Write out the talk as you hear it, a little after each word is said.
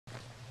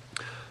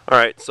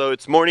Alright, so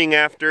it's morning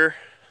after.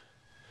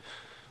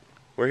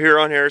 We're here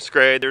on Harris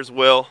Grade. There's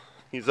Will.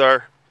 He's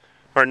our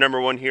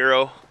 #1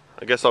 hero.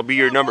 I guess I'll be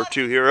your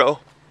 #2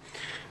 hero.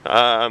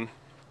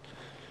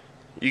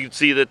 You can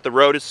see that the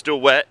road is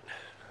still wet,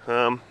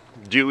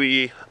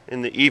 dewy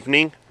in the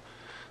evening.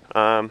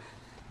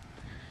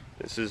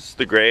 This is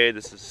the grade.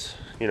 This is,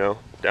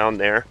 down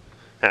there.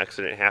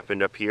 Accident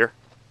happened up here.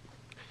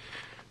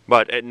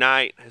 But at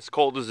night, as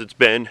cold as it's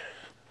been,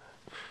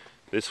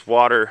 this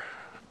water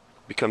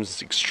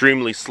becomes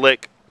extremely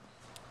slick.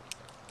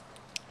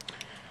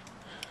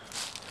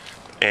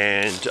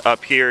 And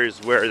up here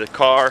is where the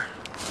car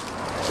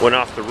went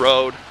off the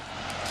road.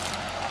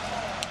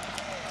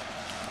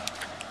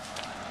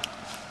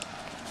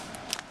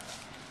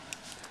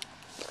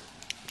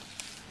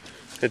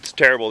 It's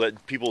terrible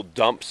that people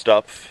dump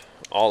stuff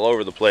all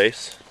over the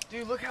place.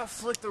 Dude, look how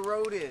slick the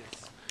road is.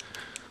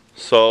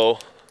 So,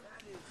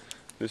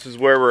 this is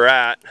where we're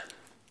at.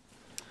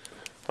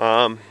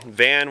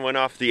 Van went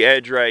off the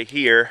edge right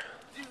here.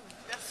 Dude,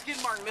 that skid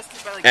mark missed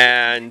it by like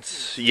and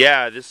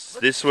yeah,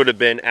 this would have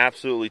been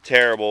absolutely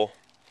terrible.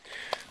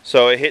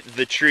 So it hit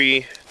the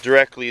tree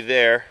directly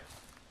there.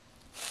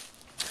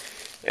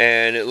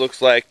 And it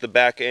looks like the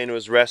back end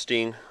was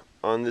resting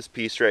on this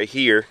piece right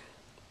here.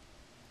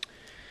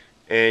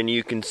 And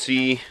you can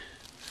see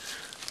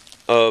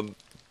a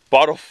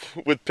bottle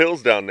with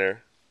pills down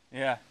there.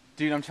 Yeah,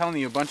 dude, I'm telling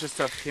you, a bunch of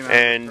stuff came out.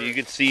 And you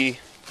can see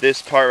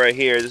this part right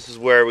here. This is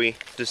where we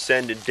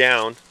descended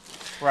down.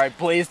 Where I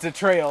blazed a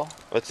trail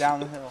down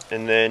the hill.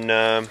 And then,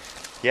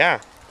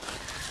 yeah.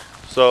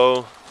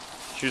 So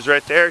she was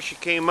right there. She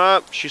came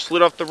up. She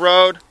slid off the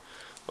road.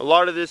 A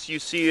lot of this you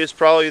see is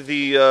probably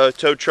the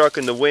tow truck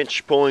and the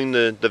winch pulling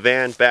the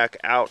van back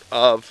out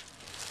of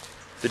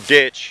the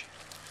ditch.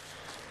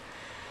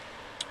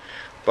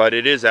 But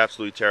it is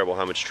absolutely terrible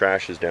how much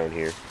trash is down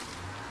here.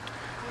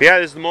 But yeah,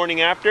 this is the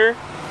morning after.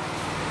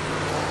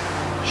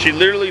 She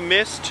literally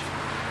missed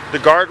the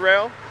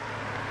guardrail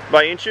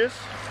by inches.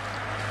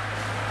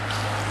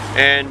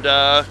 And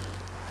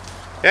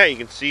yeah, you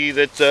can see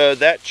that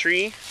that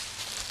tree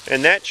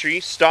and that tree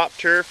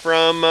stopped her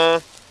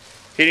from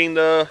hitting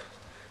the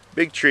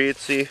big tree.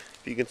 Let's see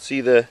if you can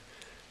see the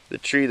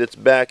tree that's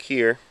back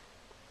here.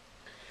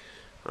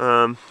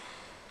 I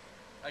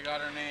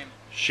got her name.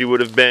 She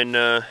would have been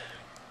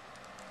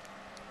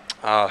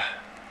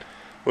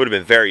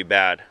very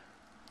bad.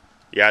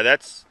 Yeah,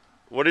 that's,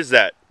 what is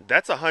that?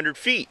 That's 100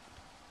 feet.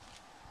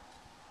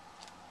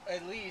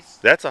 At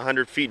least. That's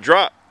 100 feet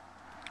drop.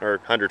 Or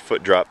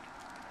 100-foot drop.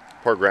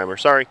 Poor grammar,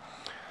 sorry.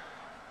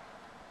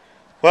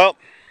 Well,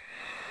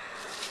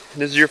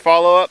 this is your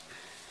follow-up.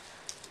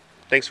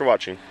 Thanks for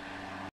watching.